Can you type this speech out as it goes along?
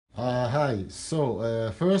hi.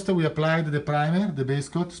 So first we applied the primer, the base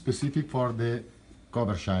coat specific for the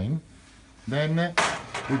Covershine. Then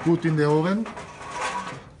we put in the oven,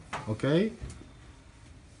 okay,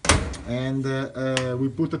 and we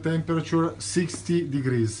put a temperature 60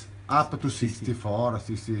 degrees, up to 64,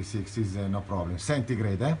 66 is no problem,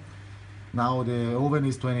 centigrade. Now the oven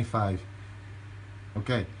is 25,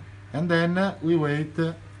 okay, and then we wait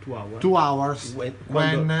 2 hours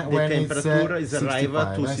when the temperature is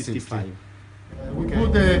arrived to 60. 65. We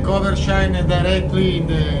put the Covershine directly in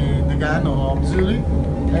the gun, obviously,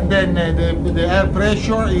 and then the air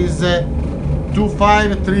pressure is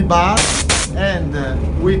 253 bar, and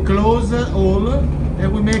we close all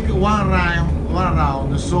and we make one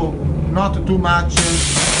round, so not too much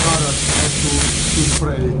product to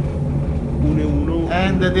spray.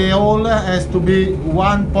 And the hole has to be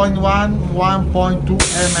 1.1, 1.2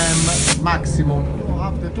 mm maximum.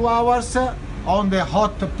 After 2 hours on the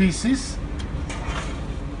hot pieces,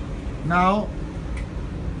 now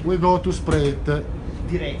we go to spray it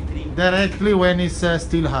directly when it's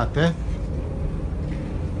still hot.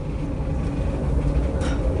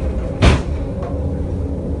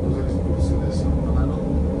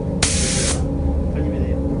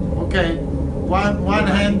 Okay, one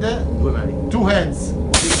hand, 2 hands.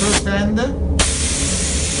 The first hand,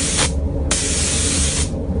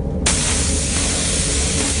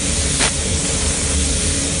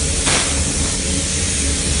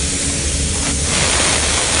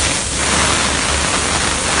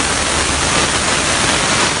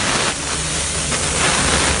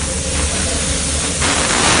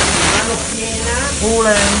 full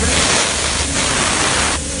hand.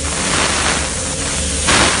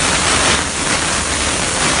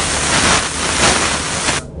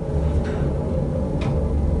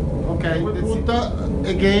 Okay, we put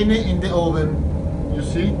again in the oven. You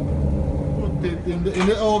see? Put it in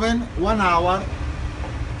the oven 1 hour,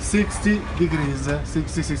 60 degrees,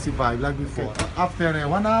 60-65 like before. Okay. After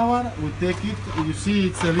 1 hour we take it. You see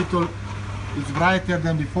it's a little, it's brighter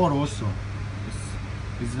than before also.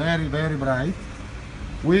 It's very bright.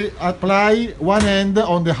 We apply one end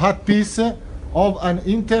on the hot piece of an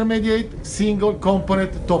intermediate single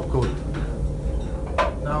component top coat.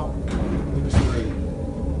 Now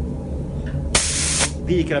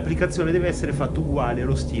Vedi che l'applicazione deve essere fatta uguale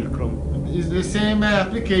allo steel chrome. It's the same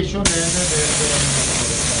application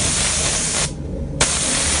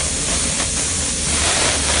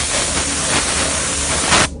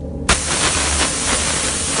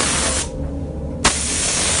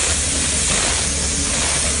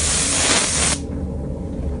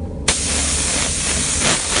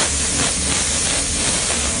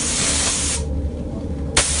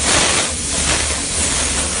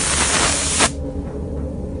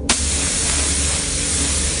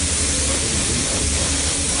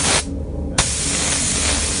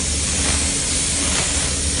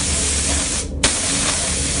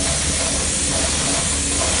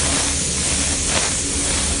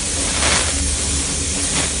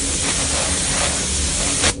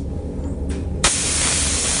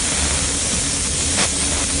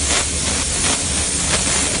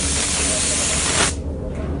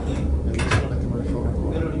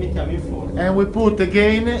and we put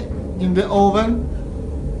again in the oven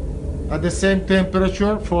at the same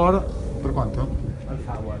temperature for per quanto? Half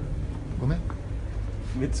hour. Come?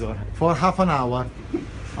 Mezz'ora. For half an hour.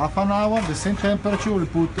 Half an hour, the same temperature we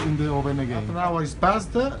put in the oven again. Half an hour is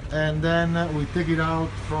passed, and then we take it out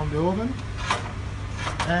from the oven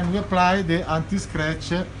and we apply the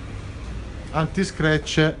anti-scratch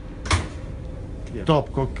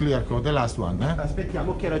top coat, clear coat, the last one.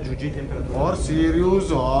 Aspettiamo che raggiungi temperatura. Or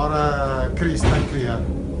serious or crystal clear.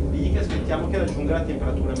 Digli che aspettiamo che raggiunga la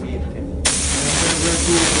temperatura ambiente.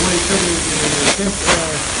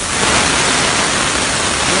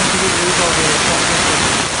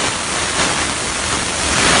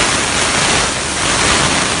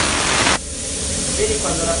 Vedi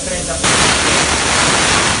quando raffredda.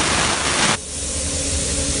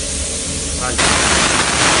 Vai.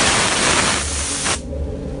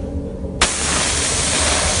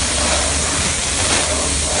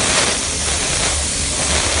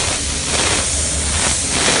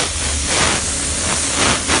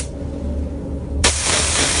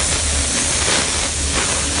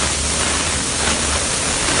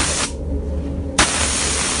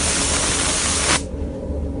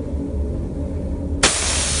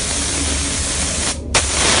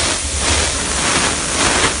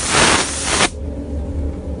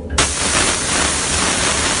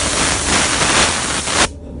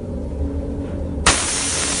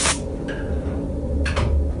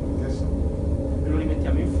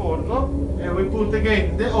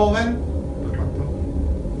 oven. Per quanto?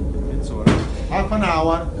 Mezz'ora. Half an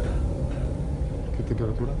hour. Che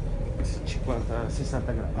temperatura?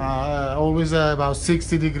 50-60 gradi. Always about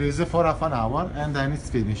 60 degrees for half an hour and then it's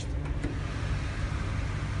finished.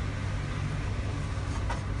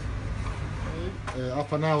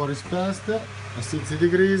 Half an hour is passed at 60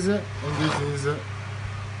 degrees and this is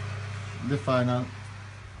the final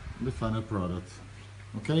product.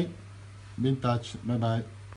 Okay, be in touch. Bye bye.